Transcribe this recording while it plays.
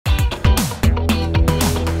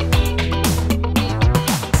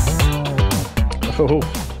Yo,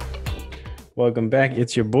 welcome back.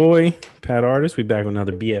 It's your boy, Pat Artist. We back with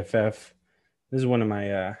another BFF. This is one of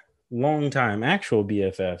my longtime actual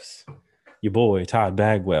BFFs. Your boy, Todd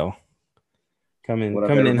Bagwell. Coming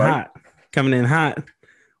in hot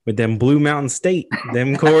with them Blue Mountain State,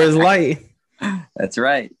 them Coors Light. That's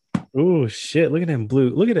right. Ooh, shit. Look at them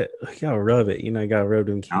blue. Look at it. You gotta rub it. You know, you gotta rub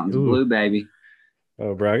them. Mountains blue, baby.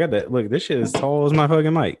 Oh, bro, I got that. Look, this shit is tall as my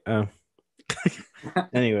fucking mic.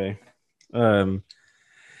 Anyway.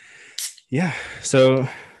 Yeah. So,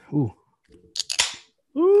 ooh.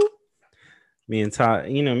 Me and Todd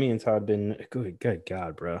been good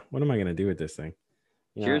God, bro. What am I gonna do with this thing?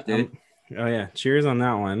 Cheers, dude. Oh yeah, cheers on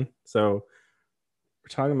that one. So we're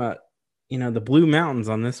talking about the Blue Mountains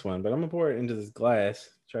on this one, but I'm gonna pour it into this glass.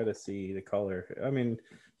 Try to see the color. I mean,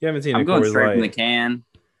 you haven't seen. I'm going straight from the can.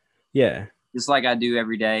 Yeah, just like I do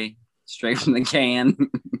every day, straight from the can.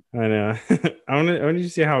 I know. I want you to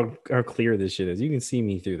see how clear this shit is. You can see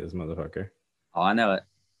me through this motherfucker. Oh, I know it.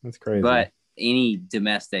 That's crazy. But any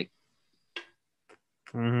domestic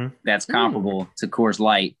that's comparable to Coors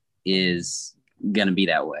Light is gonna be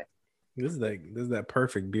that way. This is that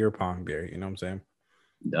perfect beer pong beer. You know what I'm saying?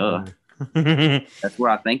 Duh. That's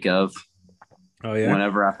what I think of. Oh yeah.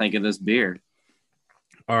 Whenever I think of this beer.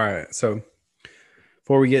 All right. So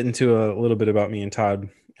before we get into a little bit about me and Todd,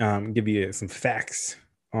 give you some facts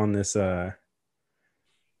on this Blue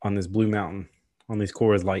Mountain, on these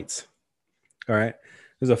Coors Lights. All right.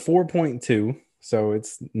 There's a 4.2, so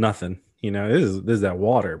it's nothing. This is that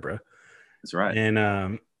water, bro. That's right.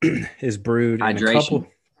 And is brewed hydration. In a couple.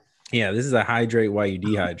 Yeah, this is a hydrate while you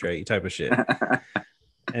dehydrate type of shit. And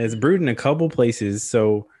it's brewed in a couple places.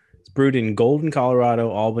 So it's brewed in Golden, Colorado,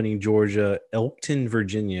 Albany, Georgia, Elkton,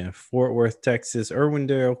 Virginia, Fort Worth, Texas,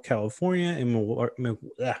 Irwindale, California, and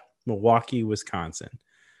Milwaukee, Wisconsin.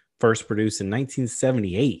 First produced in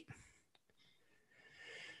 1978.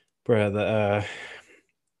 Bruh,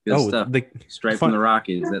 good stuff. Straight from the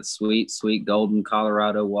Rockies. That sweet golden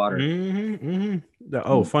Colorado water.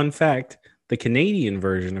 Fun fact. The Canadian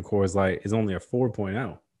version of Coors Light is only a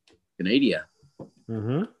 4.0. Canada.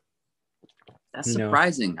 That's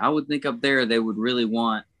surprising. I would think up there they would really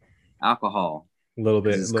want alcohol. A little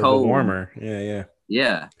bit warmer. Yeah.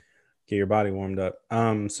 Yeah. Get your body warmed up.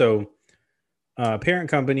 So parent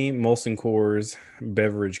company, Molson Coors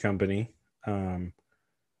Beverage Company. And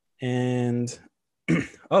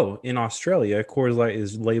in Australia, Coors Light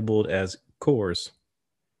is labeled as Coors.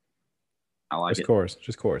 I like just it. Coors.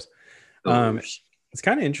 Just Coors. It's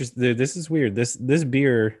kind of interesting. This is weird. This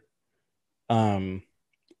beer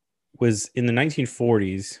was in the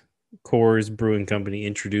 1940s. Coors Brewing Company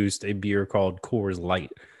introduced a beer called Coors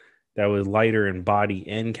Light that was lighter in body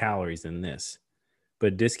and calories than this,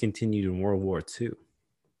 but discontinued in World War II.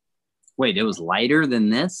 Wait, it was lighter than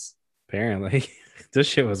this? Apparently. This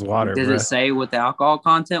shit was water. Does it say what the alcohol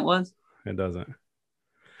content was? It doesn't.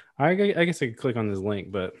 I guess I could click on this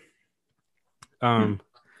link, but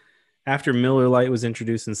after Miller Lite was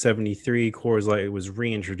introduced in 1973, Coors Light was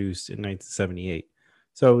reintroduced in 1978.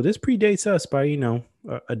 So this predates us by,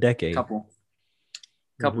 a decade. Couple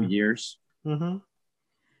years.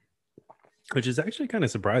 Which is actually kind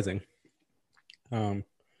of surprising.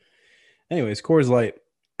 Anyways, Coors Light.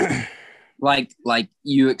 like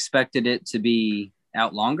you expected it to be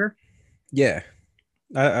out longer? Yeah.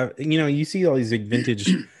 You see all these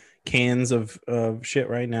vintage cans of shit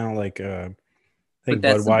right now, like I think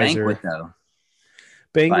that's Budweiser. The Banquet, though.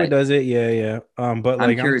 Banquet does it, yeah. But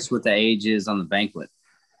I'm curious what the age is on the Banquet.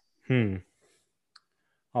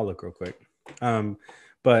 I'll look real quick.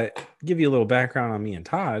 But give you a little background on me and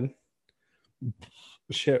Todd.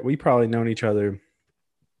 Shit, we probably known each other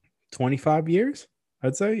 25 years,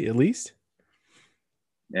 I'd say, at least.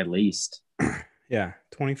 At least. Yeah,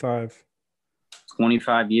 25.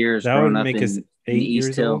 25 years. That would make us 8 years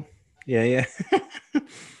East Hill. old. Yeah.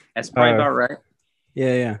 That's probably about right.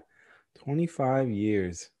 Yeah. 25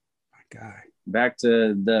 years. My God. Back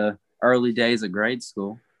to the early days of grade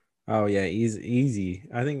school. Oh, yeah. Easy.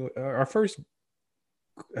 I think our first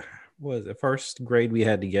grade we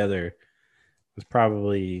had together was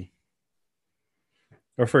probably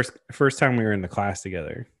our first time we were in the class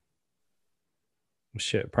together.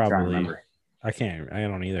 Shit, probably. I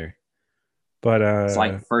don't either. But it's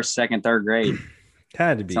like first, second, third grade.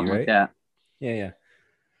 Had to be, something right? Like that. Yeah.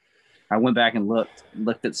 I went back and looked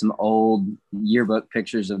at some old yearbook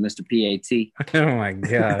pictures of Mr. PAT. Oh my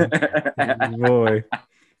God. Boy.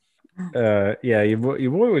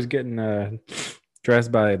 Your boy was getting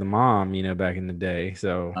dressed by the mom, back in the day.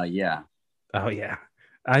 So yeah. Oh yeah.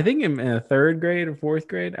 I think in third grade or fourth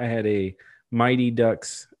grade, I had a Mighty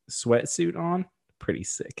Ducks sweatsuit on. Pretty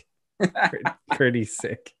sick. Pretty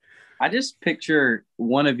sick. I just picture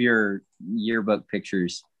one of your yearbook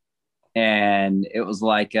pictures, and it was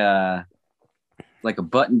like a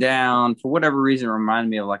button down. For whatever reason, it reminded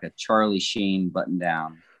me of like a Charlie Sheen button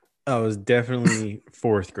down. Oh, it was definitely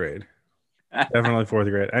fourth grade. Definitely fourth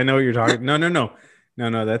grade. I know what you're talking. No.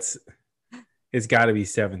 It's got to be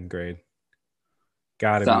seventh grade.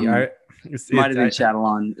 Got to be. Might have been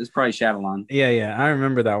Shadowlon. It's probably Shadowlon. Yeah. I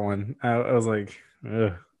remember that one. I was like,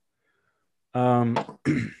 ugh. All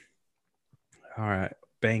right,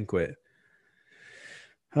 Banquet.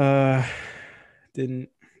 Didn't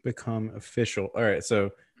become official. All right,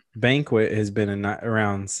 so Banquet has been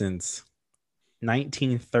around since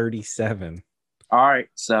 1937. All right,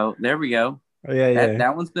 so there we go. Oh, yeah.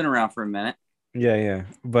 That one's been around for a minute. Yeah.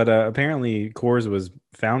 But apparently Coors was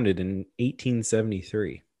founded in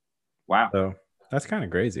 1873. Wow. So that's kind of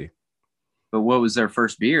crazy. But what was their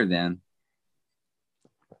first beer then?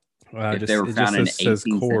 If they were founded in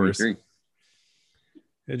 1873.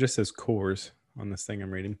 It just says Coors on this thing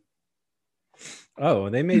I'm reading. Oh,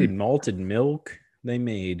 they made malted milk. They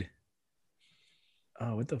made,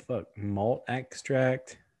 what the fuck? Malt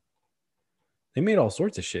extract. They made all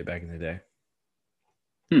sorts of shit back in the day.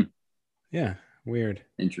 Yeah, weird.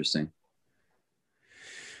 Interesting.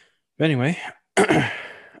 But anyway, okay,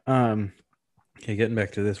 getting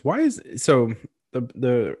back to this. Why is so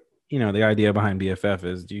the the idea behind BFF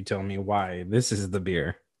is you tell me why this is the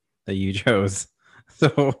beer that you chose.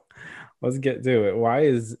 So let's get to it. Why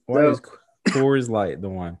is Coors Light the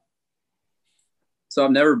one? So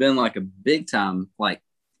I've never been like a big time like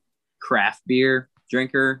craft beer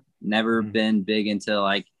drinker. Never been big into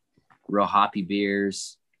like real hoppy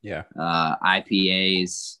beers. Yeah.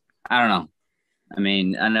 IPAs. I don't know. I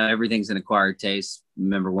mean, I know everything's an acquired taste.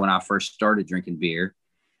 Remember when I first started drinking beer,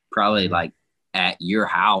 probably like at your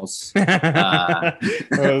house. I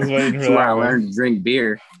was waiting for where I learned to drink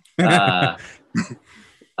beer. I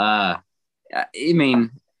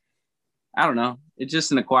mean, I don't know. It's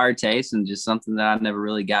just an acquired taste and just something that I never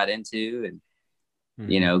really got into.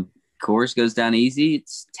 And, Coors goes down easy.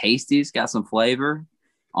 It's tasty. It's got some flavor.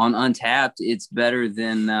 On Untapped, it's better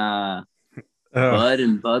than Bud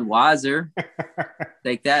and Budweiser.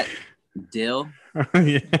 Take that, Dill.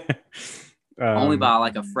 Yeah. Only by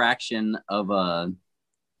like a fraction of a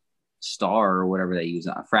star or whatever they use,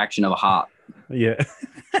 a fraction of a hop. Yeah.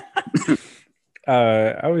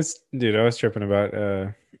 I was tripping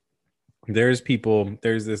about there's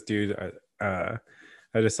this dude I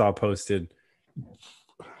just saw posted.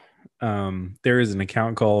 There is an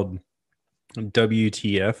account called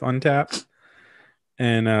WTF Untapped,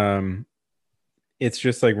 and it's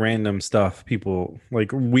just like random stuff, people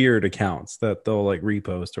like weird accounts that they'll like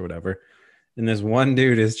repost or whatever. And this one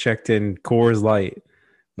dude has checked in Coors Light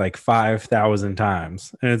like 5,000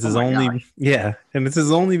 times, and it's his only and it's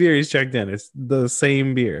his only beer he's checked in. It's the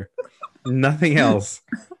same beer, nothing else.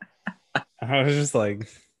 I was just like,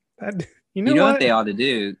 that. You know what they ought to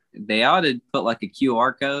do? They ought to put like a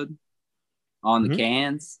QR code on the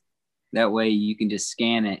cans. That way you can just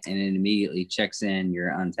scan it and it immediately checks in your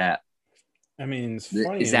Untapped. I mean,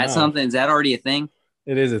 is that something? Is that already a thing?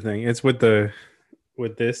 It is a thing. It's with the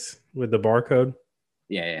barcode.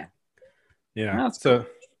 Yeah. No, so cool.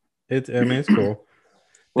 It's cool.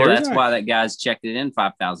 Well, that's why that guy's checked it in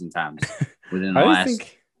 5,000 times within the last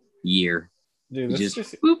year. Dude,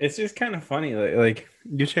 it's just kind of funny. Like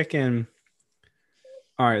you check in.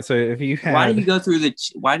 All right, so if you had, why do you go through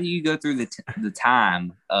the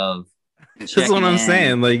time of? That's what I'm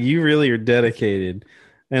saying. Like you really are dedicated,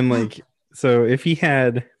 and like so if he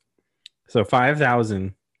had,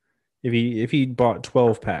 5,000, if he bought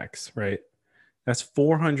 12 packs, right? That's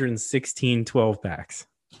 416 12 packs.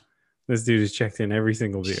 This dude has checked in every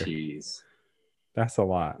single beer. Jeez, that's a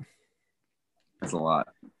lot.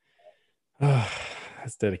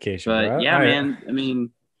 That's dedication. But man. I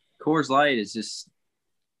mean, Coors Light is just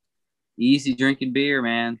easy drinking beer,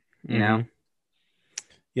 man. You know.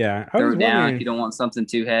 Yeah, throw it down if you don't want something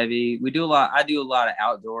too heavy. I do a lot of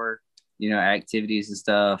outdoor, activities and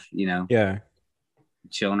stuff. Yeah,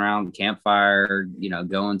 chilling around the campfire.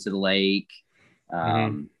 Going to the lake.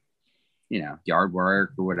 Yard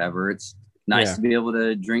work or whatever. It's nice to be able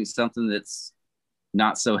to drink something that's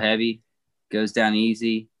not so heavy, goes down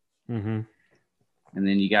easy, and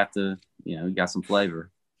then you got you got some flavor.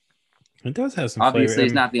 It does have some. Obviously, flavor.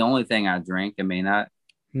 It's not the only thing I drink. I mean,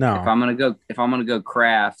 no. If I'm gonna go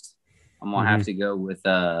craft, I'm gonna have to go with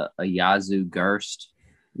a Yazoo Gerst,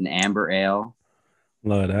 an amber ale.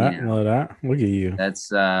 Love that. Love that. Look at you.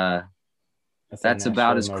 That's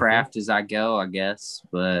about as craft as I go, I guess.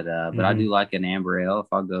 But I do like an amber ale.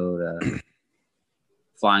 If I go to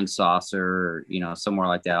Flying Saucer, or, somewhere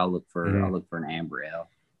like that. I'll look Mhm. for an amber ale.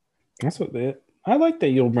 That's what I like that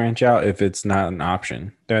you'll branch out if it's not an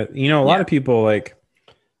option. That a lot Yeah. of people like.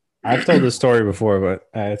 I've told this story before, but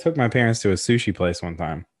I took my parents to a sushi place one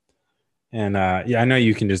time, and yeah, I know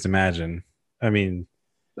you can just imagine. I mean,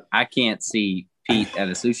 I can't see Pete at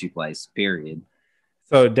a sushi place, period.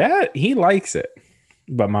 so dad he likes it,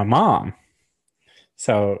 but my mom.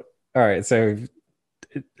 So all right, so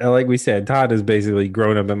like we said, Todd is basically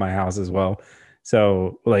grown up in my house as well.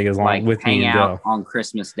 So like as long Like with me hang and out Dell, on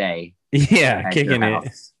Christmas Day yeah, at your kicking it,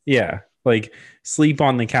 house. yeah, like sleep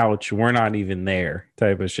on the couch. We're not even there,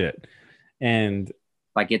 type of shit. And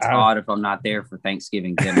Like it's I, odd if I'm not there for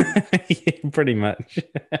Thanksgiving dinner. pretty much,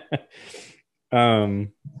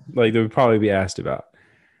 um, like they would probably be asked about.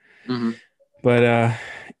 Mm-hmm. But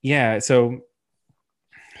yeah. So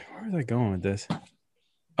where was I going with this?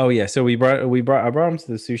 Oh yeah, so I brought them to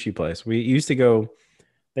the sushi place. We used to go.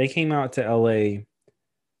 They came out to LA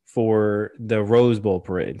for the Rose Bowl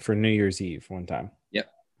parade for New Year's Eve one time. Yep.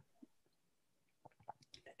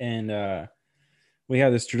 And we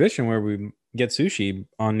have this tradition where we get sushi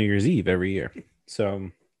on New Year's Eve every year. So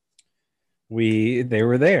they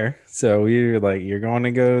were there. So we were like, you're going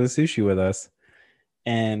to go to sushi with us.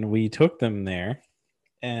 And we took them there.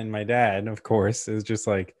 And my dad, of course, is just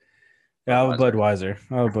like, oh, Budweiser.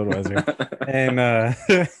 Oh, Budweiser. And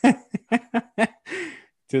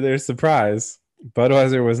to their surprise,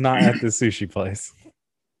 Budweiser was not at the sushi place.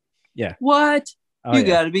 Yeah. What? Oh, You yeah.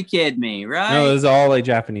 got to be kidding me, No, it right? was all like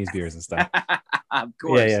Japanese beers and stuff. Of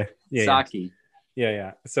course. Yeah. Sake.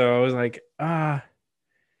 Yeah. So I was like,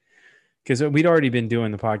 because we'd already been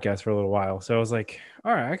doing the podcast for a little while. So I was like,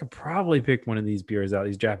 all right, I could probably pick one of these beers out,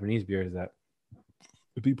 these Japanese beers that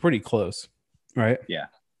would be pretty close. Right. Yeah.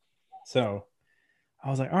 So I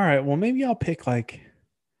was like, all right, well, maybe I'll pick like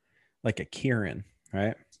a Kirin.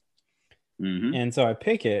 Right. Mm-hmm. And so I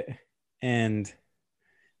pick it and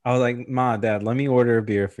I was like, Ma, Dad, let me order a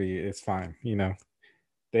beer for you. It's fine.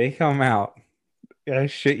 They come out. I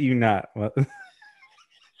shit you not.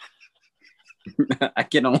 I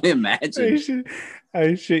can only imagine.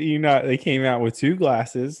 I shit you not. They came out with two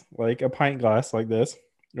glasses, like a pint glass like this,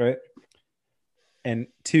 right? And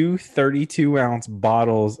two 32-ounce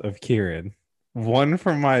bottles of Kirin. One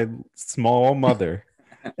for my small mother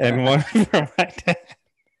and one for my dad.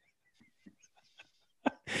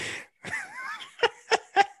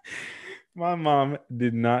 My mom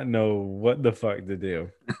did not know what the fuck to do.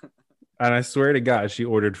 And I swear to God, she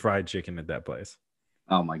ordered fried chicken at that place.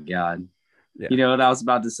 Oh, my God. Yeah. You know what I was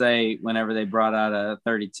about to say whenever they brought out a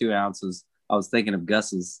 32 ounces? I was thinking of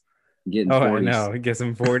Gus's getting 40s. I know. Get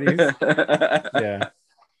some 40s. Yeah.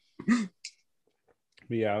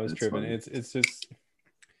 But yeah, I was tripping. Funny. It's just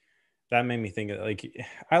that made me think of like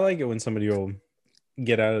I like it when somebody will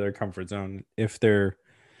get out of their comfort zone if their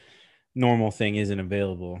normal thing isn't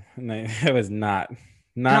available. And that was not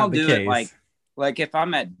the case. Like if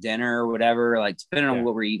I'm at dinner or whatever, like depending on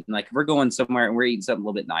what we're eating, like if we're going somewhere and we're eating something a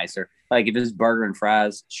little bit nicer, like if it's burger and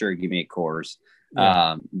fries, sure, give me a Coors.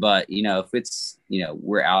 Yeah. But if it's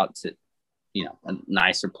we're out to a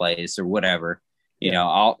nicer place or whatever,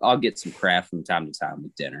 I'll get some craft from time to time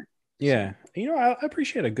with dinner. Yeah, I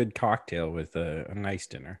appreciate a good cocktail with a nice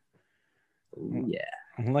dinner. Ooh, yeah,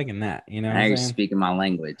 I'm liking that. Now you're speaking my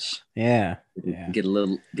language. Yeah. Get a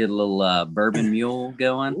little bourbon mule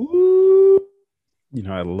going. Ooh.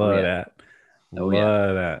 I love that. Love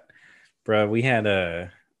that. Bro, we had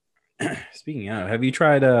speaking of, have you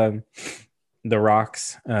tried the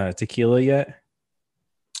Rocks tequila yet?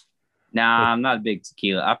 Nah, I'm not a big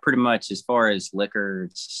tequila. I pretty much, as far as liquor,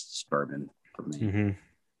 it's just bourbon for me. Mm-hmm.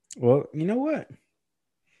 Well, you know what?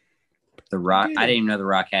 The Rock, I didn't even know The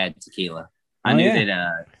Rock had tequila. I knew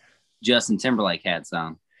that Justin Timberlake had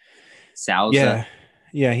some. Salsa.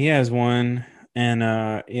 Yeah, he has one. And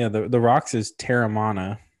the Rocks is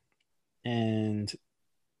Terramana, and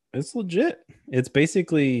it's legit. It's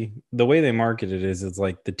basically the way they market it is it's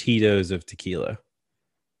like the Tito's of tequila.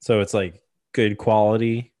 So it's like good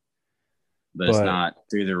quality, but it's not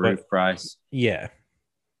through the roof price. Yeah.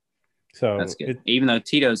 So that's good. Even though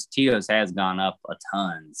Tito's has gone up a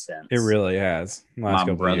ton since. It really has. My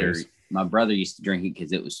brother used to drink it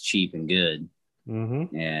because it was cheap and good.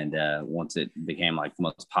 Mm-hmm. And once it became like the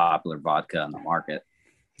most popular vodka on the market.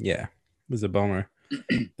 Yeah, it was a bummer.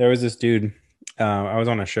 There was this dude. I was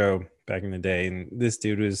on a show back in the day, and this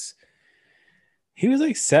dude was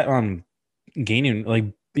like set on gaining, like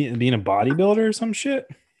being a bodybuilder or some shit.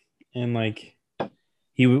 And like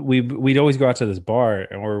we'd always go out to this bar,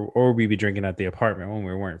 or we'd be drinking at the apartment when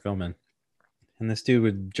we weren't filming. And this dude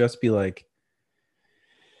would just be like,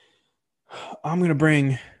 I'm gonna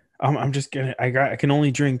bring. I'm just gonna. I can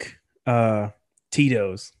only drink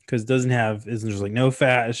Tito's because it doesn't have. It's just like no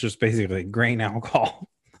fat. It's just basically grain alcohol.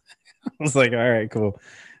 I was like, all right, cool.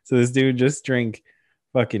 So this dude just drank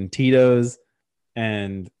fucking Tito's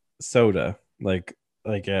and soda, like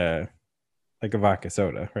a vodka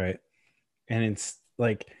soda, right? And it's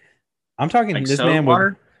like I'm talking Like this soda man would,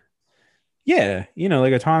 water? yeah,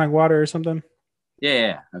 like a tonic water or something.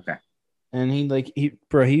 Yeah. Okay. And he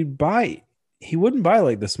wouldn't buy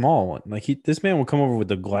like the small one. Like this man would come over with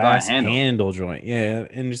the You buy a glass handle. handle joint, yeah,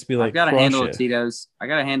 and just be I've like, got a crush handle of it. Tito's. I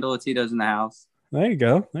got a handle of Tito's in the house. There you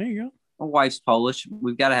go, there you go. My wife's Polish.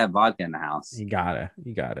 We've got to have vodka in the house. You got it.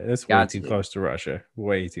 That's way Got too to. close to Russia.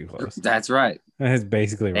 Way too close. That's right. That's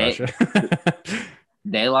basically They Russia.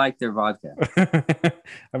 they like their vodka.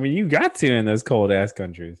 I mean, you got to in those cold ass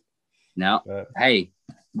countries. No. But, Hey,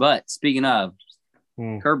 but speaking of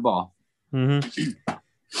curveball, mm-hmm.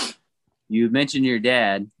 you mentioned your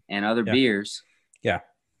dad and other beers. Yeah.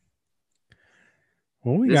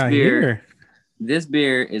 What we This got beer, here? This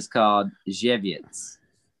beer is called Żywiec.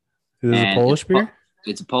 This is a Polish beer?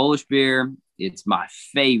 It's a Polish beer. It's my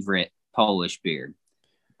favorite Polish beer.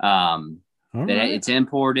 It's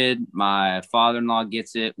imported. My father-in-law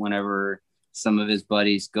gets it whenever some of his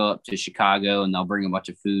buddies go up to Chicago and they'll bring a bunch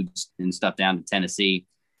of food and stuff down to Tennessee.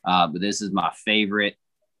 But this is my favorite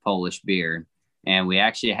Polish beer. And we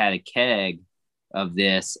actually had a keg of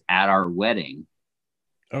this at our wedding.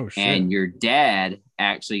 Oh, shit. And your dad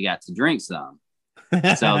actually got to drink some.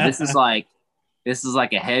 So this is like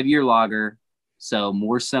a heavier lager. So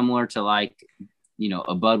more similar to like,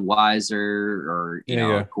 a Budweiser or,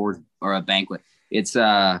 a Coors or a Banquet. It's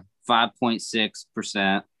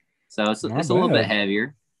 5.6%. So it's a little bit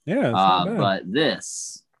heavier. Yeah. It's not bad. But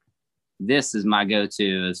this is my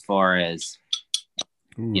go-to as far as,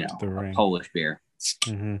 a Polish beer.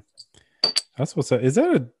 Mm-hmm. That's what's up. Is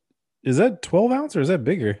that 12 ounce or is that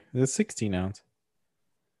bigger? Is it 16 ounce?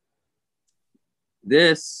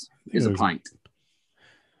 This is a pint.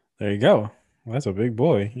 There you go. Well, that's a big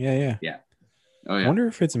boy. Yeah. Oh, yeah. I wonder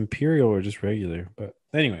if it's imperial or just regular. But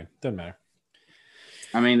anyway, doesn't matter.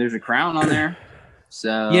 I mean, there's a crown on there.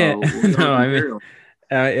 So yeah. No, I mean,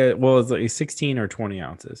 it's like 16 or 20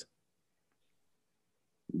 ounces.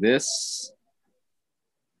 This.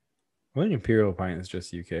 I think imperial pint is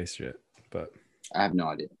just UK shit, but I have no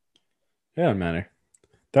idea. It doesn't matter.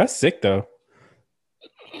 That's sick though.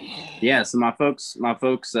 Yeah, so my folks,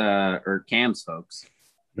 or Cam's folks,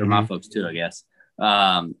 they're my folks too, I guess.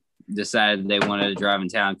 Decided they wanted to drive in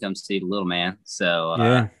town, come see the little man.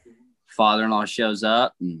 So father-in-law shows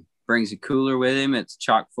up and brings a cooler with him. It's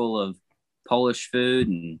chock full of Polish food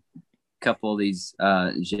and a couple of these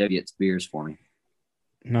Żywiec beers for me.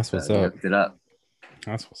 And that's what's up. Hooked it up.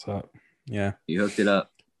 That's what's up. Yeah. You hooked it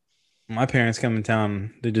up. My parents come in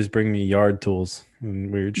town, they just bring me yard tools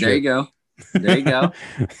and weird shit. There you go. There you go.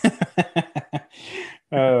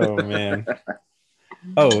 Oh, man.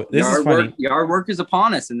 Oh, this is funny. Yard work is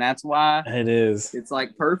upon us, and that's why it is. It's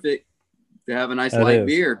like perfect to have a nice light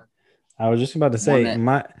beer. I was just about to say,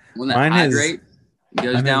 mine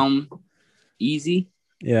goes down easy.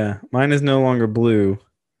 Yeah, mine is no longer blue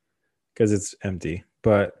because it's empty.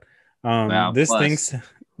 But this is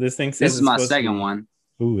my second one.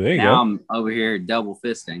 Ooh, there you go. Now I'm over here double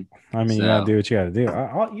fisting. I mean, you gotta do what you gotta do.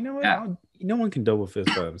 You know what? Yeah. No one can double fist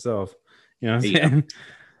by himself. You know what I'm saying?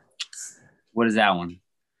 What is that one?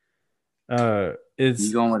 It's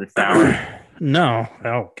you going with a sour? No.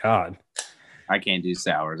 Oh God. I can't do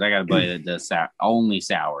sours. I got a buddy that does only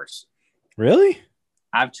sours. Really?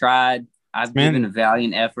 I've tried. I've given a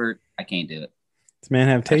valiant effort. I can't do it. Does man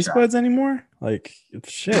have taste buds anymore? Like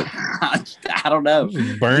shit. I don't know.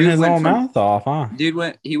 Burn his whole mouth off, huh? Dude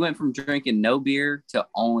went from drinking no beer to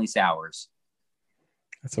only sours.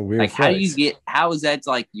 That's a weird. Like, flex. how is that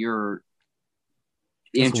like your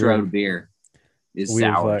intro to beer? Is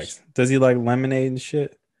weird sours. Flex. Does he like lemonade and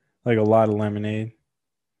shit? Like a lot of lemonade?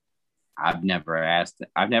 I've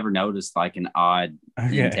never noticed like an odd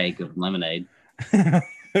intake of lemonade. I'm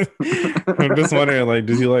just wondering, like,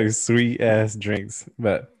 does he like sweet ass drinks?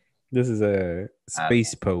 But this is a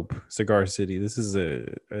Space Pope Cigar City. This is a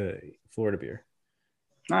Florida beer.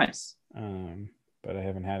 Nice. But I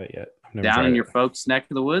haven't had it yet. I've never down in it. Your folks' neck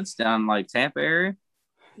of the woods, down like Tampa area.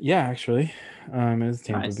 Yeah, actually, it's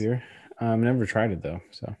Tampa beer. Never tried it though.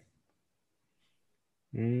 So,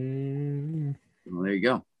 well, there you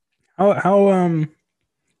go.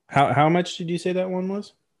 How much did you say that one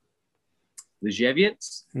was? The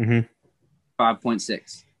Żywiec,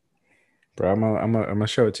 5.6. Bro, I'm gonna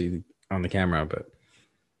show it to you on the camera, but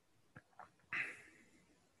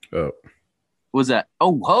Was that?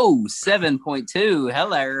 Oh, whoa, 7.2.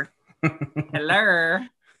 Hello. Hello.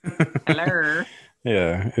 Hello.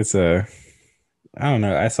 Yeah, it's a. I don't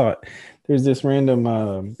know. I saw it. There's this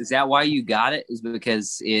random. Is that why you got it? Is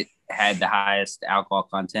because it had the highest alcohol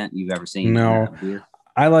content you've ever seen in No, a beer?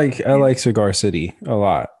 I like Cigar City a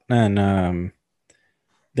lot, and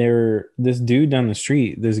this dude down the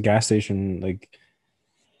street, this gas station, like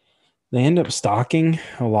they end up stocking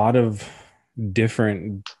a lot of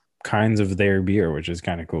different kinds of their beer, which is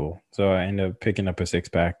kind of cool. So I end up picking up a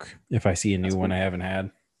 6-pack if I see a new one I haven't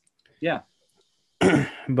had. Yeah.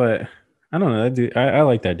 But I don't know that dude. I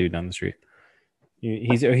like that dude down the street.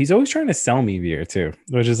 He's always trying to sell me beer too,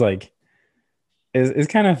 which is like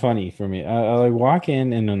it's kind of funny for me. I like walk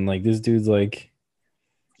in and then like this dude's like,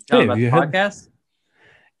 Talking "Hey, about have the you had?" podcast?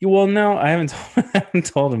 Well, no, I haven't. I haven't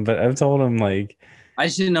told him, but I've told him like, I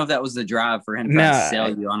just didn't know if that was the drive for him trying no, to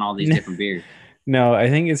sell you on all these different beers. no. I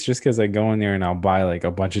think it's just because I go in there and I'll buy like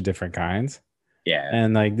a bunch of different kinds. Yeah.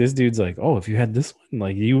 And like this dude's like, "Oh, if you had this one,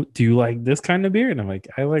 like do you like this kind of beer?" And I'm like,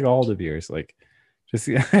 "I like all the beers. Like, just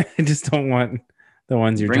I just don't want the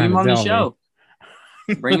ones you're Bring trying him to on the tell show.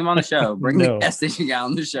 me." Bring him on the show. Bring No. the gas station guy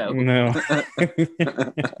on the show. No.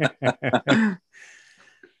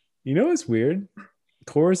 You know what's weird?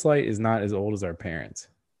 Coors Light is not as old as our parents.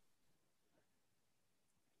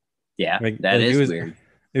 Yeah, Like that is it was weird.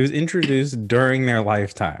 It was introduced during their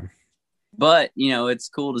lifetime. But, it's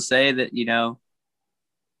cool to say that,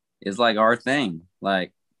 it's like our thing.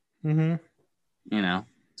 Like, Mm-hmm.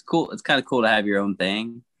 It's cool. It's kind of cool to have your own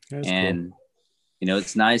thing. That's And,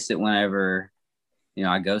 it's nice that whenever,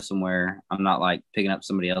 I go somewhere, I'm not like picking up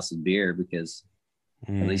somebody else's beer because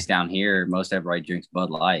cool. at least down here, most everybody drinks Bud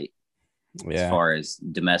Light as far as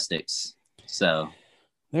domestics. So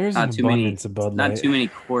there's not an too many, abundance of Bud not Light. too many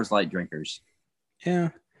Coors Light drinkers. Yeah,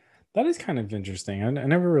 that is kind of interesting. I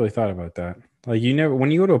never really thought about that. Like when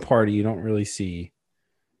you go to a party, you don't really see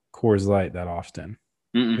Coors Light that often.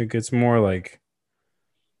 Mm-mm. Like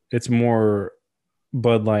it's more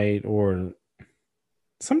Bud Light, or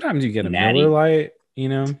sometimes you get a Natty. Miller Light.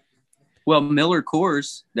 Well, Miller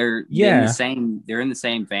Coors, they're in the same. They're in the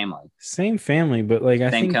same family. Same family, but like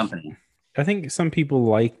same company. I think some people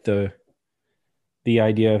like the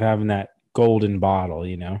idea of having that golden bottle,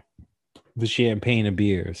 the champagne of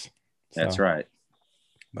beers. So, that's right.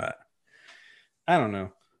 But I don't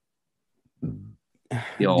know.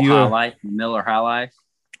 The old High Life, Miller High Life.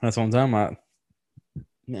 That's what I'm talking about.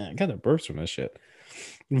 Yeah, I got the burps from this shit.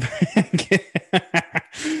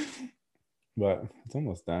 But it's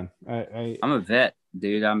almost done. I'm a vet,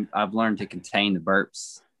 dude. I've learned to contain the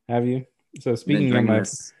burps. Have you? So speaking of my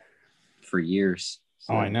for years.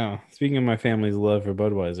 So. Oh, I know. Speaking of my family's love for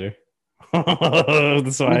Budweiser.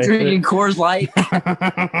 That's why I'm drinking Coors Light.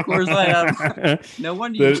 Coors Light. No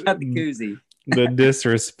wonder you got the koozie. The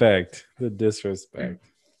disrespect.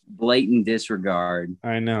 Blatant disregard.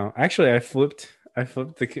 I know. Actually, I flipped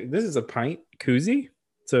this is a pint koozie.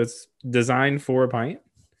 So it's designed for a pint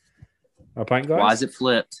glass. Why is it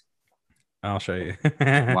flipped? I'll show you.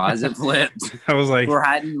 Why is it flipped? I was like, we're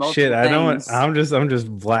hiding multiple shit. I don't. things. I'm just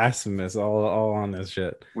blasphemous all on this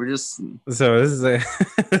shit. We're just. So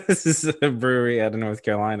this is a brewery out of North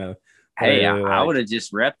Carolina. Hey, I would have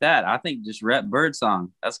just repped that. I think just rep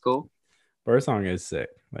Birdsong. That's cool. Birdsong is sick.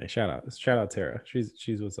 Like shout out Tara.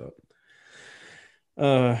 She's what's up.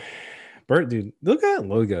 Bert, dude, look at that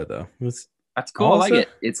logo though. That's cool. Also, I like it.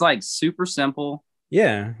 It's like super simple.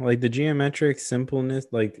 Yeah, like the geometric simpleness,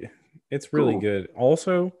 like it's really good.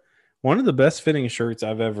 Also, one of the best fitting shirts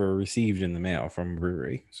I've ever received in the mail from a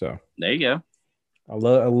brewery. So there you go. I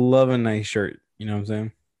love a nice shirt. You know what I'm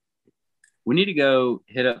saying? We need to go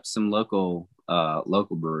hit up some local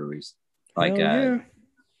breweries like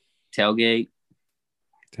Tailgate.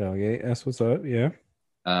 That's what's up.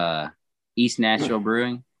 Yeah. East Nashville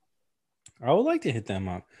Brewing. I would like to hit them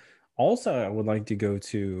up. Also, I would like to go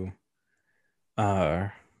to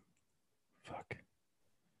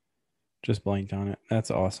just blanked on it. That's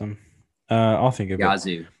awesome. I'll think of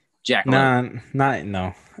Yazoo. it. Jackalope.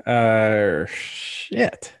 No.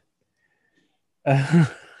 Shit.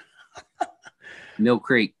 Mill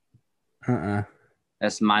Creek.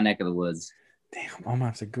 That's my neck of the woods. Damn, I'm gonna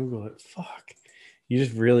have to Google it. Fuck. You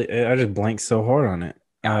just I just blanked so hard on it.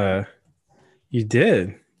 You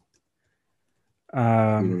did.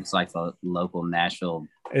 It's like the local Nashville.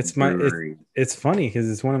 It's it's funny because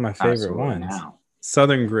it's one of my favorite ones. Now.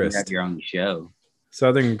 Southern Grist. You have your own show.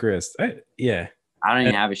 Southern Grist. Yeah. I don't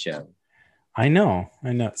even have a show. I know.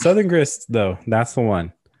 Southern Grist though. That's the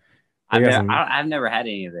one. I've never had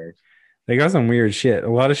any of theirs. They got some weird shit. A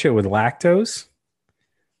lot of shit with lactose.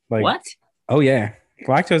 Like what? Oh yeah.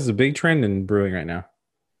 Lactose is a big trend in brewing right now.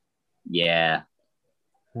 Yeah.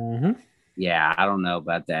 Mm-hmm. Yeah, I don't know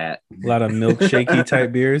about that. A lot of milkshakey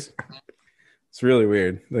type beers. It's really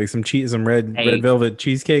weird. Like some red velvet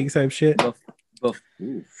cheesecake type shit. Oof.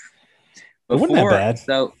 It wasn't that bad.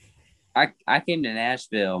 So I came to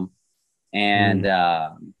Nashville, and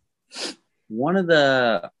one of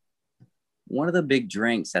the big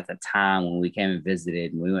drinks at the time when we came and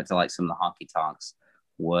visited, and we went to like some of the honky tonks,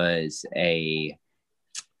 was a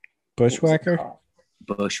Bushwhacker.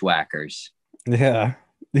 Bushwhackers. Yeah.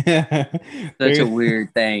 Such a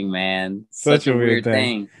weird thing, man. Such a weird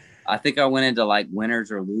thing. I think I went into like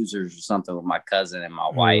Winners or Losers or something with my cousin and my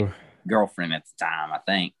wife, girlfriend at the time, I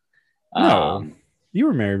think. No, you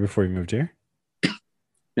were married before you moved here.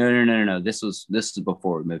 No. This was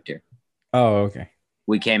before we moved here. Oh, okay.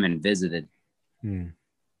 We came and visited, and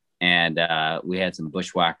we had some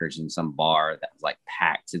Bushwhackers in some bar that was like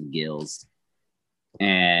packed to the gills,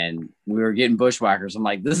 and we were getting Bushwhackers. I'm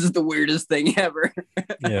like, this is the weirdest thing ever.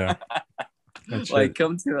 Yeah. Like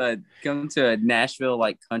come to a Nashville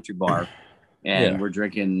like country bar, and we're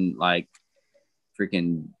drinking like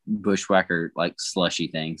freaking Bushwhacker like slushy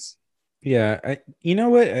things. Yeah, you know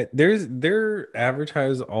what? They're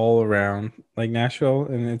advertised all around like Nashville,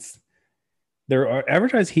 and they're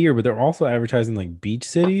advertised here, but they're also advertised in like beach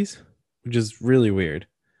cities, which is really weird.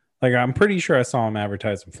 Like I'm pretty sure I saw them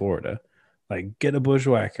advertised in Florida, like get a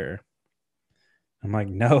Bushwhacker. I'm like,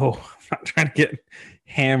 no, I'm not trying to get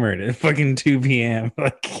hammered at fucking 2 p.m.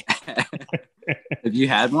 Like, have you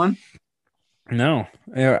had one? No,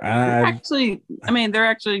 they're actually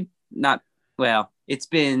not. Well, it's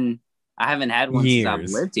been. I haven't had one since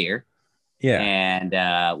I've lived here. Yeah,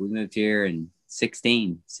 and we moved here in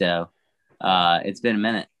 2016, so it's been a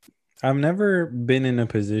minute. I've never been in a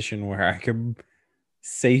position where I could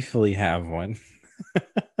safely have one.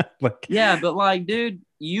 Like, yeah, but like, dude,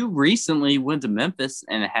 you recently went to Memphis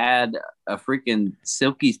and had a freaking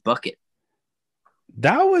Silky's bucket.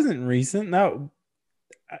 That wasn't recent. That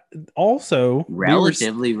also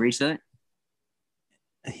relatively recent.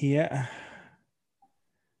 Yeah.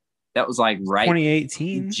 That was like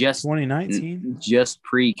 2018, just 2019, just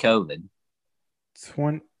pre-COVID.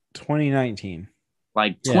 2019.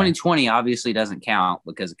 Like 2020 obviously doesn't count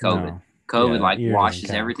because of COVID. No. COVID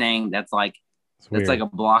washes everything. That's like a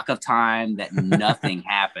block of time that nothing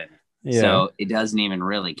happened. Yeah. So it doesn't even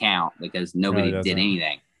really count because nobody did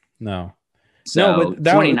anything. No. So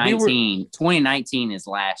 2019 is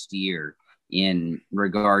last year in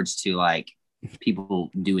regards to like people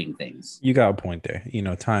doing things. You got a point there. You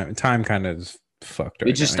know, time kind of is fucked right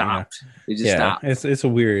now. It just stopped. You know? It just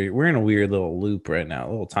stopped. We're in a weird little loop right now, a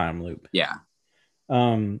little time loop. Yeah.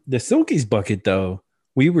 The Silky's bucket though,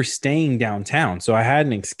 we were staying downtown, so I had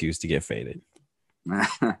an excuse to get faded.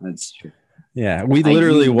 That's true. Yeah, we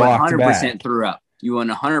literally walked 100% back. Threw up. You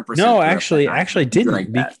 100%. No, actually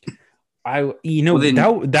didn't.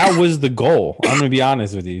 That was the goal. I'm gonna be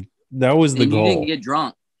honest with you. That was the goal. You didn't get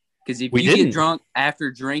drunk because if you get drunk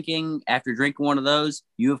after drinking one of those,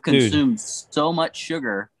 you have consumed so much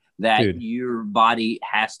sugar that your body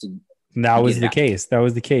has to. That was the case. That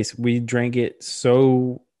was the case. We drank it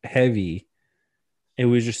so heavy. It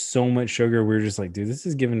was just so much sugar. We were just like, dude, this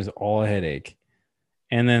is giving us all a headache.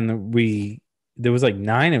 And then there was like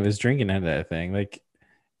 9 of us drinking out of that thing. Like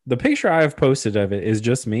the picture I've posted of it is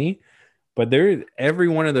just me, but every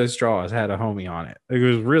one of those straws had a homie on it. It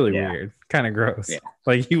was really weird, kind of gross. Yeah.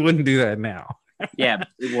 Like you wouldn't do that now. Yeah.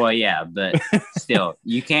 Well, yeah, but still,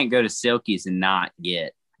 you can't go to Silky's and not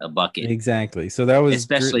get a bucket. Exactly. So that was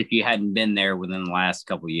especially if you hadn't been there within the last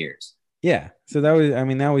couple of years. Yeah. So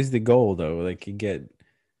that was the goal though. Like you get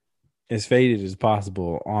as faded as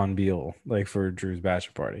possible on Beale, like for Drew's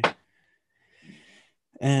bachelor party.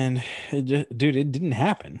 And it didn't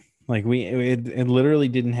happen. Like it literally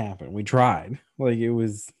didn't happen. We tried. Like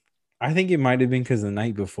I think it might have been because the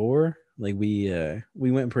night before, like we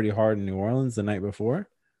went pretty hard in New Orleans the night before,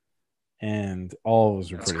 and all of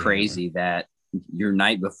us were pretty. It's crazy that your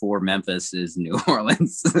night before Memphis is New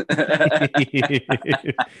Orleans. The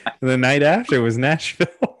night after was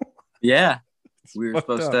Nashville. Yeah, we were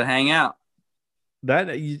supposed to hang out. That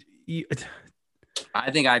I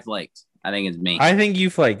think I flaked. I think it's me. I think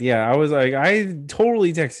you flaked. Yeah, I was like, I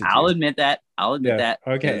totally texted you. I'll admit that.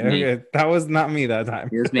 Okay. That was not me that time.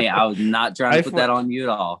 It was me. I was not trying to put that on you at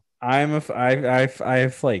all. I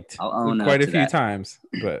have flaked I'll own quite a few times,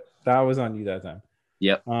 but that was on you that time.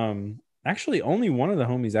 Yep. Actually, only one of the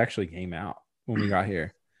homies actually came out when we got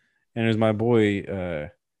here, and it was my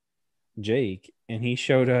boy Jake, and he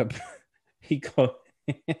showed up. He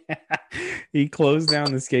closed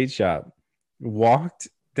down the skate shop, walked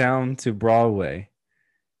down to Broadway,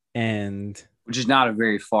 and which is not a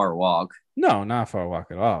very far walk. no, not far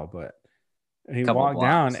walk at all. But he Couple walked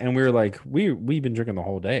down, blocks. and we were like, we've been drinking the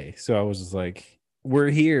whole day. So I was just like, we're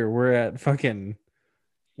here. We're at fucking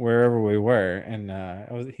wherever we were,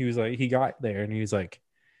 and he was like, he got there, and he was like,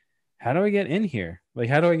 how do I get in here? Like,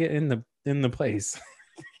 how do I get in the place?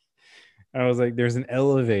 I was like, there's an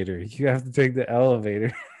elevator. You have to take the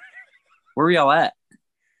elevator. Where were y'all at?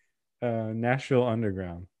 Nashville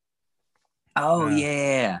Underground. Oh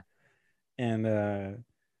yeah, and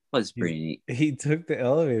was pretty neat. He took the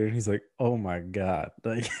elevator, and he's like, oh my god,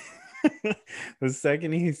 like the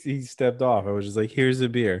second he stepped off, I was just like, here's a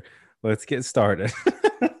beer, let's get started.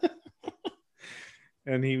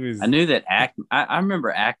 And he was, I knew that Acme. I remember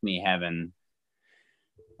Acme having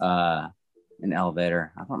an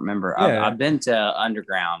elevator. I don't remember. Yeah. I've been to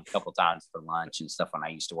Underground a couple times for lunch and stuff when I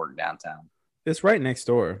used to work downtown. it's right next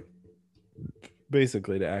door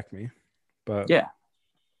basically to Acme, but Yeah.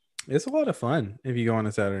 it's a lot of fun if you go on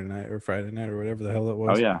a Saturday night or Friday night or whatever the hell it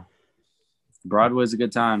was. Oh yeah, Broadway's a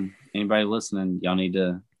good time. Anybody listening, y'all need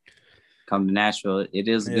to come to Nashville. It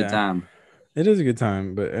is a good time. It is a good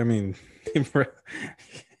time, but I mean,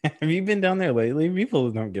 have you been down there lately?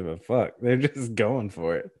 People don't give a fuck. They're just going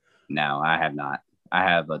for it. No, I have not. I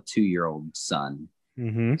have a 2-year-old son,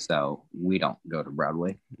 Mm-hmm. so we don't go to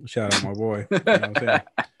Broadway. Shout out my boy. You know what I'm saying?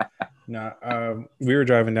 No, we were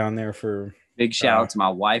driving down there for. Big shout out to my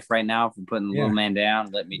wife right now for putting the Yeah. little man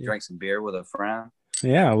down, let me drink some beer with a friend.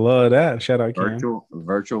 Yeah, I love that. Shout out Cam.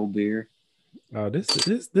 Virtual beer. Oh, this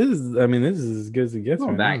is. I mean, this is as good as it gets.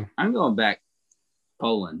 I'm going back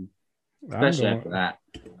Poland, especially after that.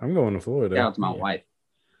 I'm going to Florida. Shout out to my wife.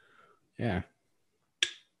 Yeah.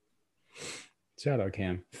 Shout out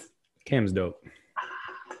Cam. Cam's dope.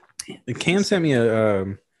 Cam sent me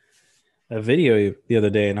a video the other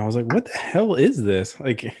day, and I was like, "What the hell is this?"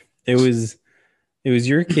 Like, it was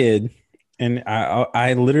your kid, and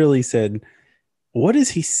I literally said, "What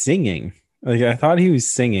is he singing?" Like, I thought he was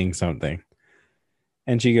singing something,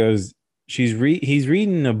 and she goes, he's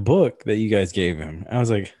reading a book that you guys gave him." I was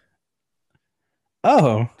like,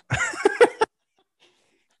 "Oh."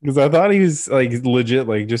 Because I thought he was like legit,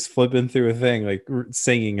 like just flipping through a thing, like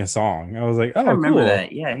singing a song. I was like, "Oh, I remember cool."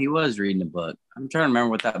 that. Yeah, he was reading a book. I'm trying to remember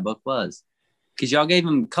what that book was, because y'all gave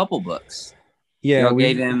him a couple books. Yeah, y'all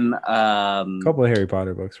gave him a couple of Harry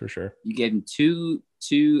Potter books for sure. You gave him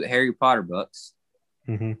two Harry Potter books.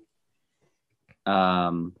 Mm-hmm.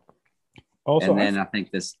 Also, and then I think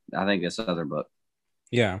this other book.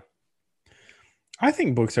 Yeah, I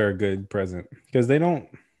think books are a good present because they don't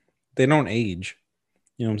age.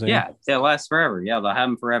 You know what I'm saying? Yeah, they'll last forever. Yeah, they'll have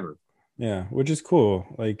them forever. Yeah, which is cool.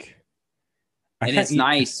 Like, and it's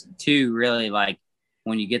nice too, really, like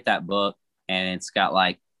when you get that book and it's got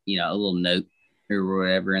like, you know, a little note or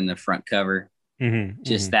whatever in the front cover. Mm-hmm,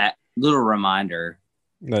 just that little reminder.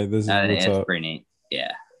 Like, this is what's up. Pretty neat.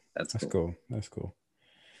 Yeah, that's cool. That's cool.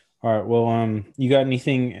 All right. Well, you got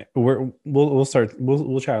anything? We'll start.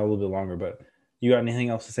 We'll chat a little bit longer, but you got anything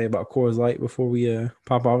else to say about Coors Light before we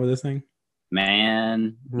pop off of this thing?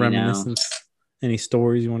 Man, reminiscence. Any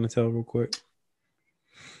stories you want to tell real quick?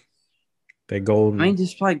 That golden. I mean,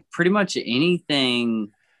 just like pretty much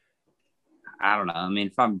anything. I don't know. I mean,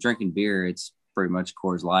 if I'm drinking beer, it's pretty much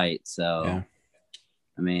Coors Light. So, yeah.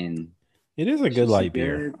 I mean, it is a good light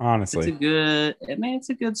beer. Honestly, it's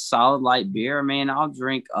a good solid light beer. I mean, I'll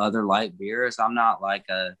drink other light beers. I'm not like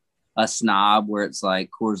a snob where it's like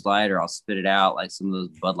Coors Light or I'll spit it out like some of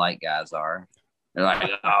those Bud Light guys are. They're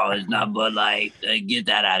like, "Oh, it's not Bud Light. Get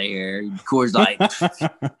that out of here. Coors Light."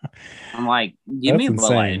 I'm like, "Give me a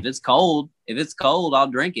Bud Light. If it's cold, I'll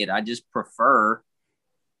drink it. I just prefer,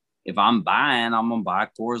 if I'm buying, I'm gonna buy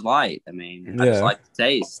Coors Light. I mean, I just like the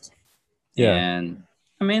taste. Yeah, and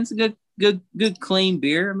I mean, it's a good clean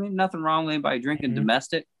beer. I mean, nothing wrong with anybody drinking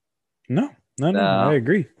domestic. No, I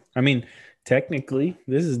agree. I mean, technically,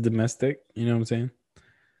 this is domestic. You know what I'm saying?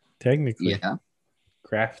 Technically, yeah.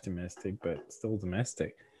 Craft domestic, but still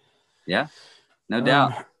domestic. Yeah, no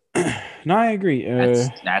doubt. No, I agree.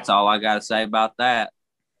 That's all I got to say about that.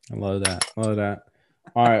 I love that.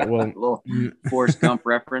 All right, well, little Forrest Gump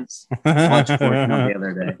reference. Watched Forrest Gump the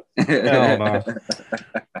other day. Hell no.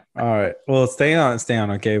 All right, well, stay on,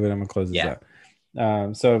 okay, but I'm gonna close this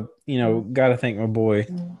out. So got to thank my boy,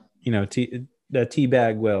 T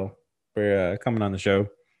Bagwell for coming on the show,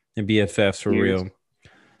 and BFFs for real.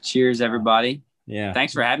 Cheers, everybody. Yeah.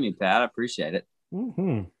 Thanks for having me, Pat. I appreciate it.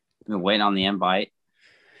 Mm-hmm. I've been waiting on the invite.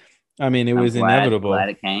 I mean, it was inevitable. Glad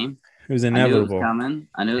it came. It was inevitable.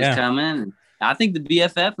 I knew it was coming. I think the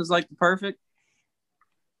BFF was like the perfect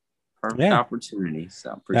perfect opportunity.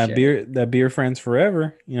 So appreciate that beer friends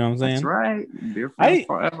forever. You know what I'm saying? That's right. Beer friends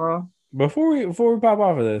forever. Before we pop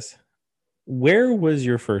off of this, where was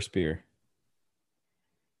your first beer?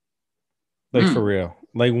 Like for real?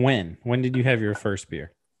 Like when? When did you have your first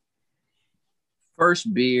beer?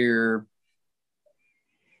 First beer.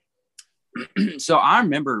 So I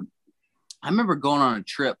remember going on a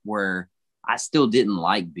trip where I still didn't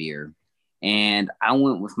like beer, and I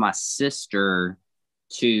went with my sister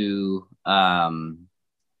to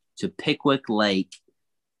Pickwick Lake,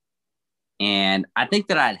 and I think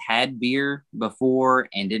that I'd had beer before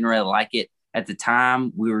and didn't really like it at the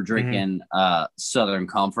time. We were drinking Southern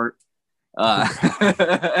Comfort,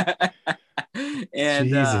 and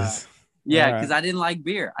Jesus. Yeah, because I didn't like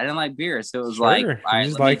beer. So it was sure. like, all right,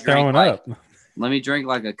 just like throwing up. Let me drink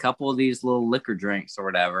like a couple of these little liquor drinks or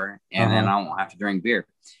whatever, and then I won't have to drink beer.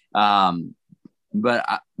 But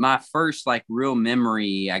my first like real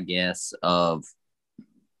memory, I guess, of,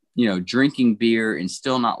 you know, drinking beer and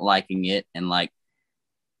still not liking it, and like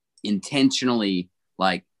intentionally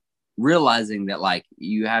like realizing that like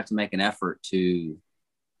you have to make an effort to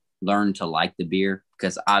learn to like the beer,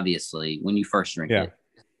 because obviously when you first drink it,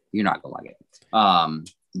 you're not gonna like it.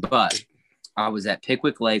 But I was at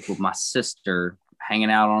Pickwick Lake with my sister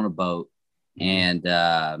hanging out on a boat, and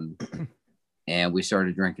we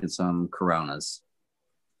started drinking some Coronas.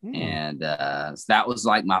 And so that was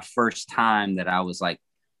like my first time that I was like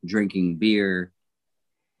drinking beer,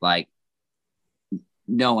 like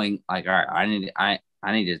knowing like, all right,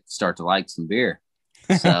 I need to start to like some beer.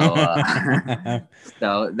 So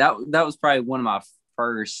so that was probably one of my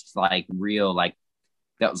first like real, like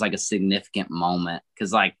that was like a significant moment,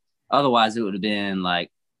 because like otherwise it would have been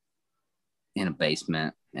like in a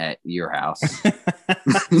basement at your house.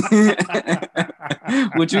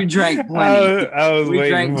 Which we drank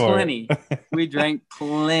plenty. We drank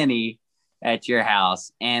plenty at your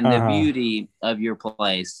house. And the beauty of your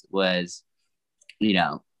place was, you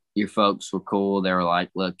know, your folks were cool. They were like,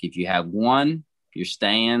 look, if you have one, you're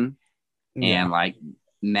staying. And like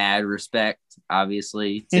mad respect,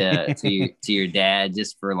 obviously, to your dad,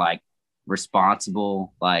 just for like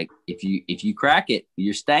responsible, like if you crack it,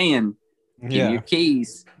 you're staying. Give me your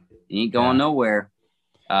keys. You ain't going nowhere.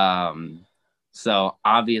 So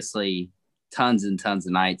obviously tons and tons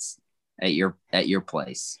of nights at your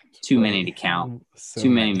place. Too many to count. Too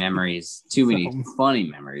many memories. Too many funny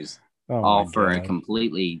memories. All for a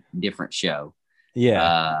completely different show.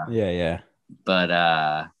 Yeah. But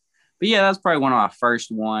yeah, that's probably one of my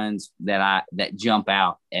first ones that jump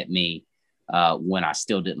out at me when I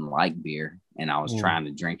still didn't like beer and I was trying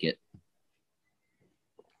to drink it.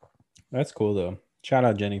 That's cool though. Shout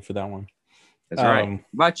out Jenny for that one. That's right. What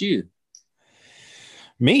about you?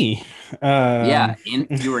 Me? You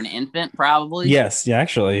were an infant, probably. Yes,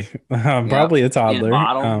 actually, probably a toddler. In a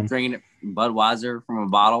bottle, drinking it Budweiser from a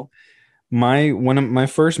bottle. My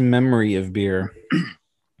first memory of beer,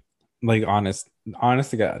 like honest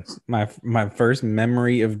to God, my first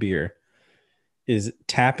memory of beer is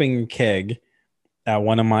tapping a keg at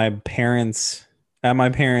my parents'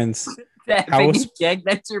 house. Keg,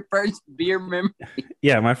 that's your first beer memory.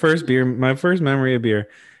 Yeah, my first memory of beer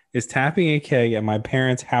is tapping a keg at my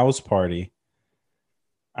parents' house party.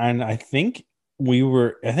 And I think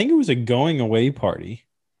it was a going away party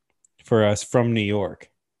for us from New York.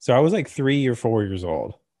 So I was like 3 or 4 years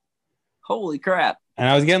old. Holy crap. And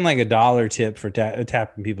I was getting like $1 tip for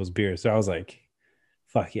tapping people's beer. So I was like,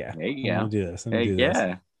 fuck yeah. There you go. I'm going to do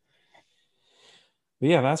this. But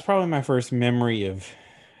yeah, that's probably my first memory of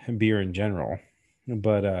beer in general.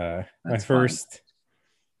 But my first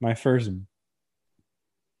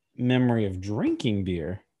memory of drinking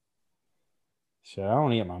beer. So I don't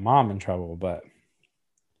want to get my mom in trouble, but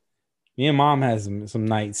me and mom has some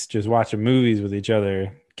nights just watching movies with each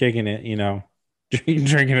other, kicking it, you know,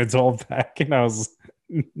 drinking a 12-pack, and I was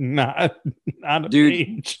not of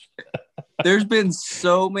age. There's been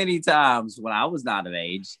so many times when I was not of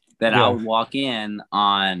age that I would walk in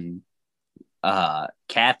on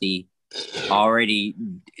Kathy already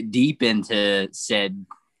deep into said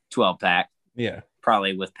 12-pack. Yeah.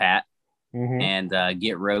 Probably with Pat, and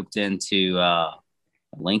get roped into a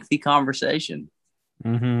lengthy conversation.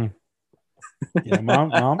 Yeah,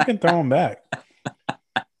 mom can throw him back.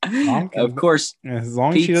 Of course, as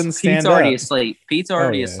long as she doesn't stand up. Pete's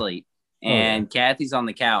already asleep, and Kathy's on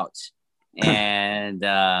the couch, and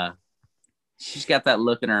she's got that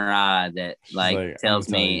look in her eye that like tells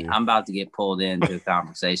me I'm about to get pulled into a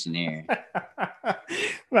conversation here. I'm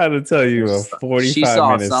about to tell you a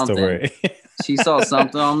 45-minute story. She saw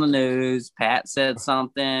something on the news. Pat said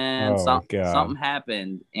something. Something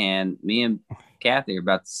happened, and me and Kathy are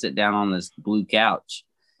about to sit down on this blue couch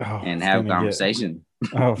and have a conversation.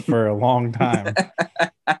 For a long time.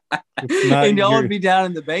 And y'all would be down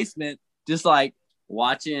in the basement just like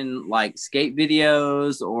watching like skate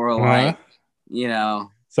videos or like,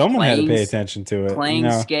 someone had to pay attention to it. Playing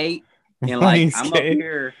skate. And like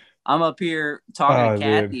I'm up here talking to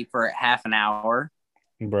Kathy for half an hour.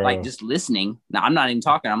 Bro. Like just listening. No, I'm not even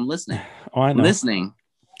talking. I'm listening. I know. I'm listening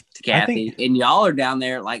to Kathy. And y'all are down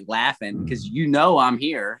there like laughing because I'm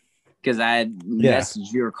here because I had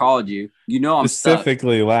messaged you or called you. I'm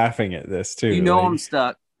specifically stuck. Laughing at this too. I'm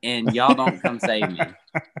stuck and y'all don't come save me.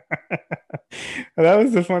 That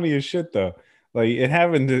was the funniest shit though. Like it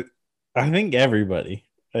happened to, I think, everybody.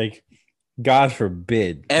 Like, God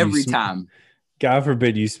forbid. Every time. God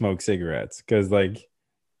forbid you smoke cigarettes. Because like,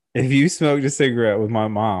 if you smoked a cigarette with my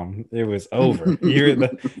mom, it was over. You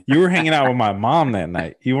were hanging out with my mom that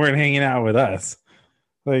night. You weren't hanging out with us.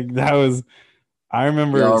 Like that was, I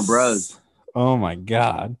remember. Y'all were bros. Oh my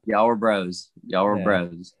God. Y'all were bros.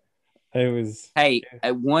 It was. Hey,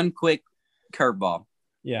 one quick curveball.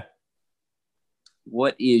 Yeah.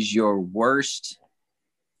 What is your worst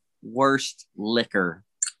liquor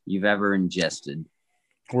you've ever ingested?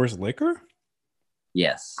 Worst liquor?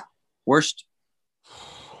 Yes. Worst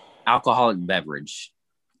alcoholic beverage.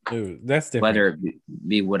 Dude, that's different. Whether it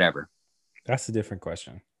be whatever. That's a different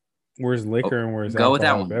question. Where's liquor and where's go with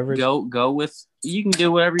that one? Beverage? Go with. You can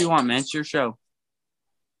do whatever you want, man. It's your show.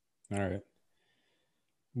 All right.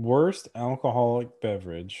 Worst alcoholic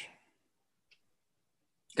beverage.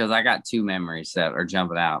 Because I got two memories that are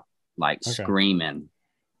jumping out like screaming.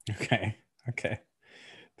 Okay.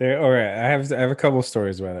 There. All right. I have a couple of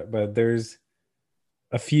stories about it, but there's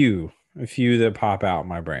a few that pop out in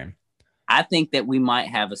my brain. I think that we might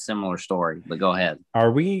have a similar story, but go ahead.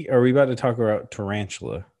 Are we about to talk about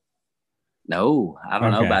tarantula? No, I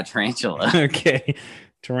don't know about tarantula. Okay.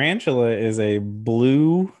 Tarantula is a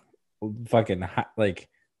blue fucking like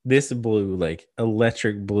this blue, like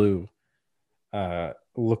electric blue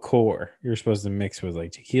liqueur you're supposed to mix with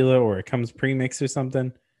like tequila, or it comes pre-mixed or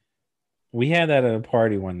something. We had that at a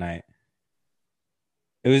party one night.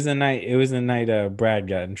 It was the night Brad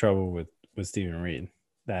got in trouble with Stephen Reed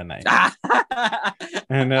that night.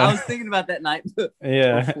 And I was thinking about that night.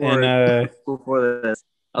 Yeah. Before this.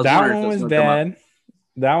 That one was bad.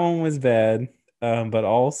 That one was bad. But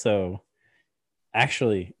also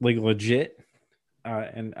actually like legit.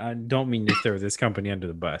 And I don't mean to throw this company under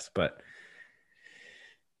the bus, but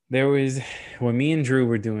there was, when me and Drew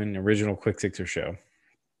were doing the original Quick Sixer show,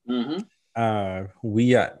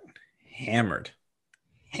 we got hammered.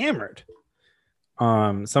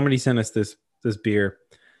 Somebody sent us this beer,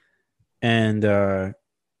 and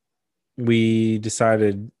we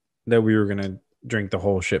decided that we were gonna drink the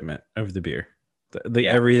whole shipment of the beer,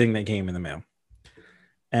 everything that came in the mail,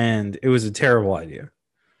 and it was a terrible idea.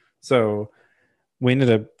 So we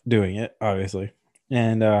ended up doing it, obviously.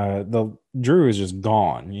 And the Drew is just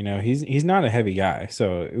gone. He's not a heavy guy,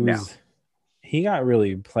 so it was he got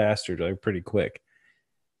really plastered like pretty quick.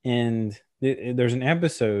 And there's an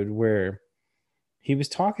episode where he was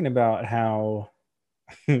talking about how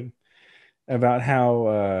I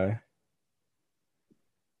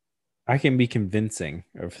can be convincing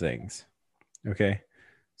of things. Okay,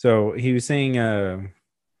 so he was saying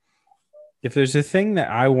if there's a thing that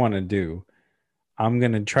I want to do, I'm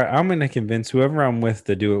going to convince whoever I'm with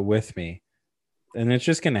to do it with me. And it's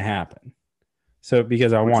just going to happen. So,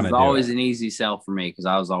 because I want to do it. It's always an easy sell for me because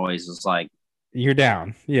I was always just like, you're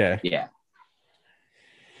down. Yeah. Yeah.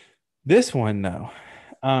 This one, though.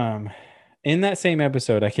 In that same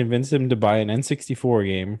episode, I convinced him to buy an N64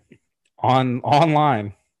 game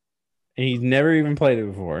online. And he's never even played it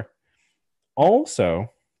before.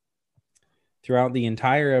 Also, throughout the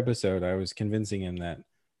entire episode, I was convincing him that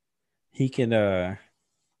he can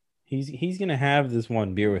he's gonna have this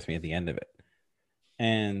one beer with me at the end of it,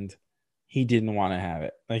 and he didn't want to have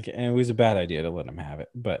it. Like, and it was a bad idea to let him have it.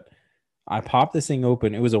 But I popped this thing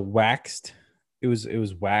open. It was wax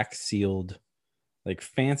sealed, like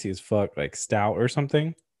fancy as fuck, like stout or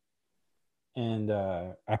something. And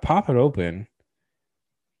I pop it open,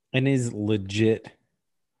 and it is legit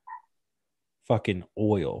fucking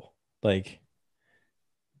oil, like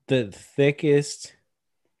the thickest,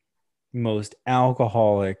 most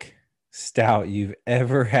alcoholic stout you've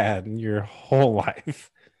ever had in your whole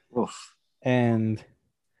life. Oof. And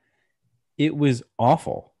it was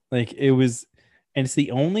awful. Like, it was, and it's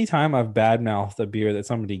the only time I've badmouthed a beer that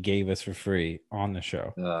somebody gave us for free on the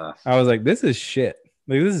show. I was like, this is shit.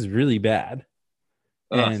 Like, this is really bad.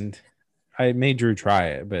 And I made Drew try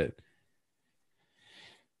it, but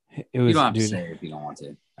it was. You don't have to say it if you don't want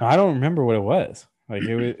to. I don't remember what it was. Like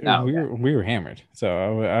Oh, okay. we were hammered, so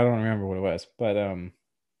I don't remember what it was. But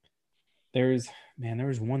there's there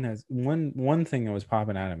was one thing that was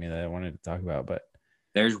popping out at me that I wanted to talk about. But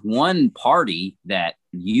There's one party that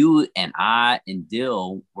you and I and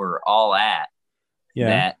Dill were all at yeah,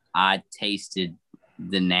 that I tasted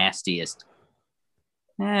the nastiest.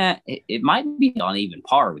 It might be on even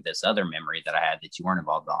par with this other memory that I had that you weren't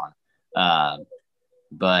involved on.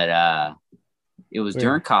 But it was where?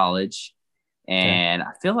 during college, Okay, and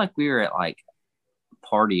I feel like we were at like a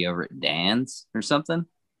party over at Dan's or something.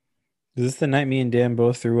 is this the night me and Dan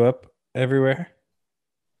both threw up everywhere?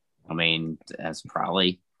 I mean, that's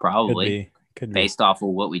probably Could be. based off of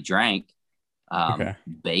what we drank. Okay.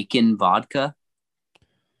 Bacon vodka,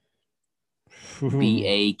 Ooh,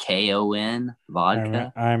 BAKON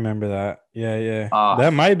vodka. I remember that. Yeah, yeah. Uh,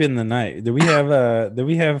 That might have been the night. Did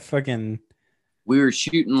we have fucking we were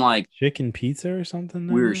shooting like chicken pizza or something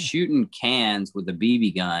we that were night? shooting cans with a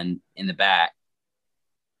BB gun in the back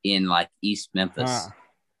in like East Huh. Memphis.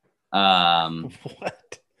 Um,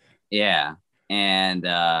 What? yeah, and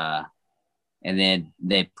then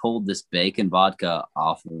they pulled this bacon vodka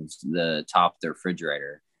off of the top of the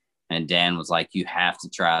refrigerator, and Dan was like, "You have to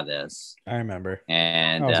try this," I remember. That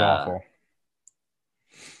and was awful.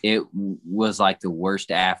 it was like the worst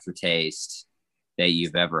aftertaste that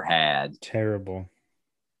you've ever had. Terrible.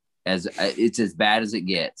 As it's as bad as it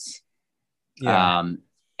gets. Yeah.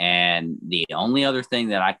 And the only other thing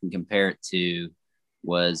that I can compare it to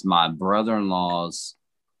was my brother-in-law's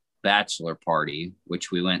bachelor party,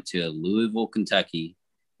 which we went to Louisville, Kentucky,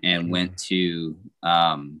 and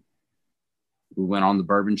Mm, we went on the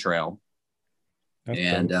Bourbon Trail. that's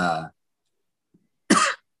And dope.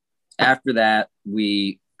 after that,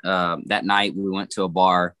 we that night we went to a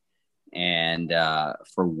bar, and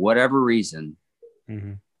for whatever reason,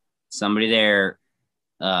 Hmm. somebody there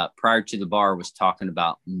prior to the bar was talking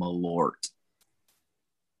about Malort,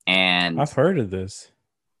 and I've heard of this.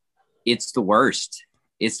 it's the worst.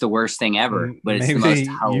 It's the worst thing ever, but it's the most Maybe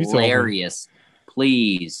you told me. hilarious.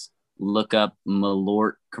 Please look up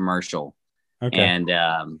Malort commercial, Okay.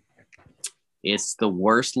 and it's the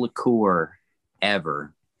worst liqueur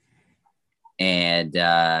ever. And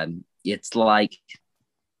it's like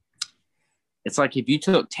if you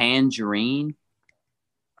took tangerine,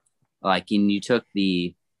 like and you took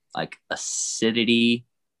the like acidity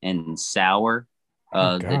and sour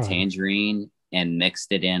Oh of the God. tangerine and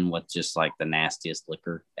mixed it in with just like the nastiest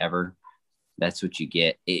liquor ever. That's what you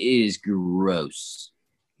get. It is gross.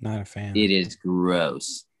 Not a fan. It is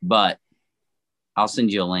gross. But I'll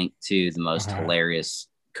send you a link to the All most right. hilarious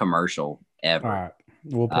commercial All ever. right.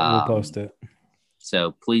 We'll post it.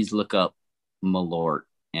 So please look up Malort,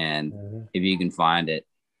 and Mhm. if you can find it,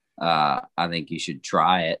 I think you should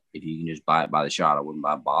try it. If you can just buy it by the shot, I wouldn't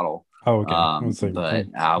buy a bottle. Oh, okay. I was like, But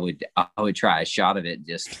I would try a shot of it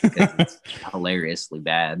just because it's hilariously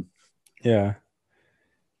bad. yeah.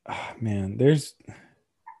 Oh, man, there's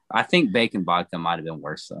I think bacon vodka might have been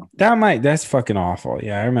worse though. that's fucking awful.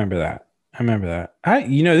 Yeah, I remember that.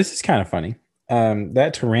 This is kind of funny.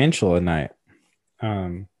 That tarantula night.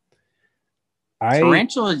 Um, I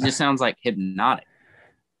Tarantula just sounds like hypnotic.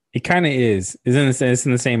 It kind of is. It's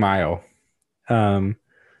in the same aisle. Um,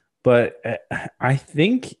 but I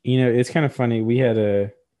think it's kind of funny. We had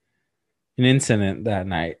an incident that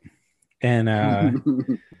night, and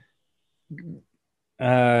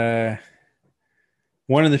uh,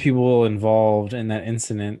 one of the people involved in that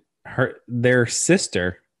incident, their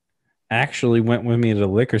sister actually went with me to the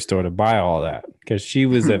liquor store to buy all that because she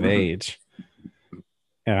was of age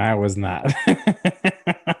and I was not.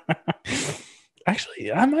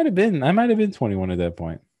 Actually, I might have been 21 at that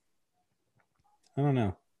point. I don't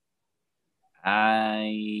know.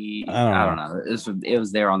 I don't I don't know. know. It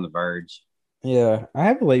was there on the verge. Yeah, I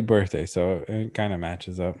have a late birthday, so it kind of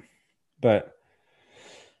matches up. But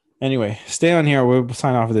anyway, stay on here. We'll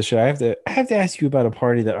sign off of this shit. I have to ask you about a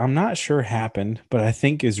party that I'm not sure happened, but I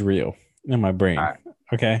think is real in my All brain. right,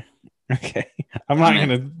 Okay. Okay. I'm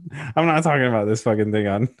in. I'm not talking about this fucking thing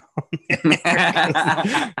on.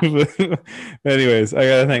 Anyways, I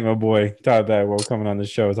gotta thank my boy Todd Bagwell coming on the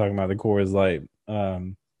show talking about the Coors Light.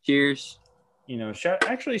 Cheers. Shout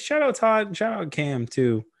out Todd, shout out Cam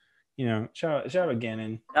too. Shout out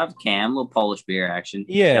Gannon. Shout out to Cam, little Polish beer action. Shout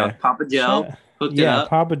out Yeah. to Papa Joe, hooked it up.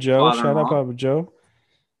 Papa Joe. Shout out Father-in-law. Papa Joe.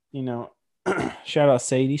 You know, shout out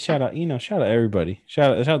Sadie. Shout out everybody.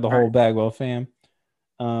 Shout out the All whole right. Bagwell fam.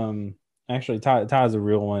 Actually, Todd's a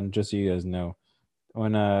real one, just so you guys know.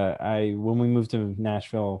 When we moved to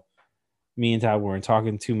Nashville, me and Todd weren't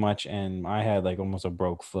talking too much, and I had like almost a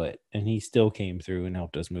broke foot, and he still came through and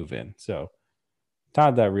helped us move in. So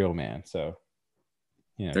Todd, that real man. So,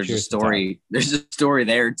 there's a story. There's a story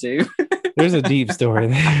there too. There's a deep story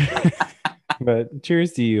there. But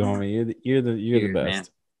cheers to you, homie. You're the best. Man.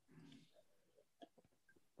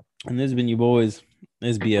 And this has been you boys.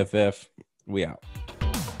 This is BFF. We out.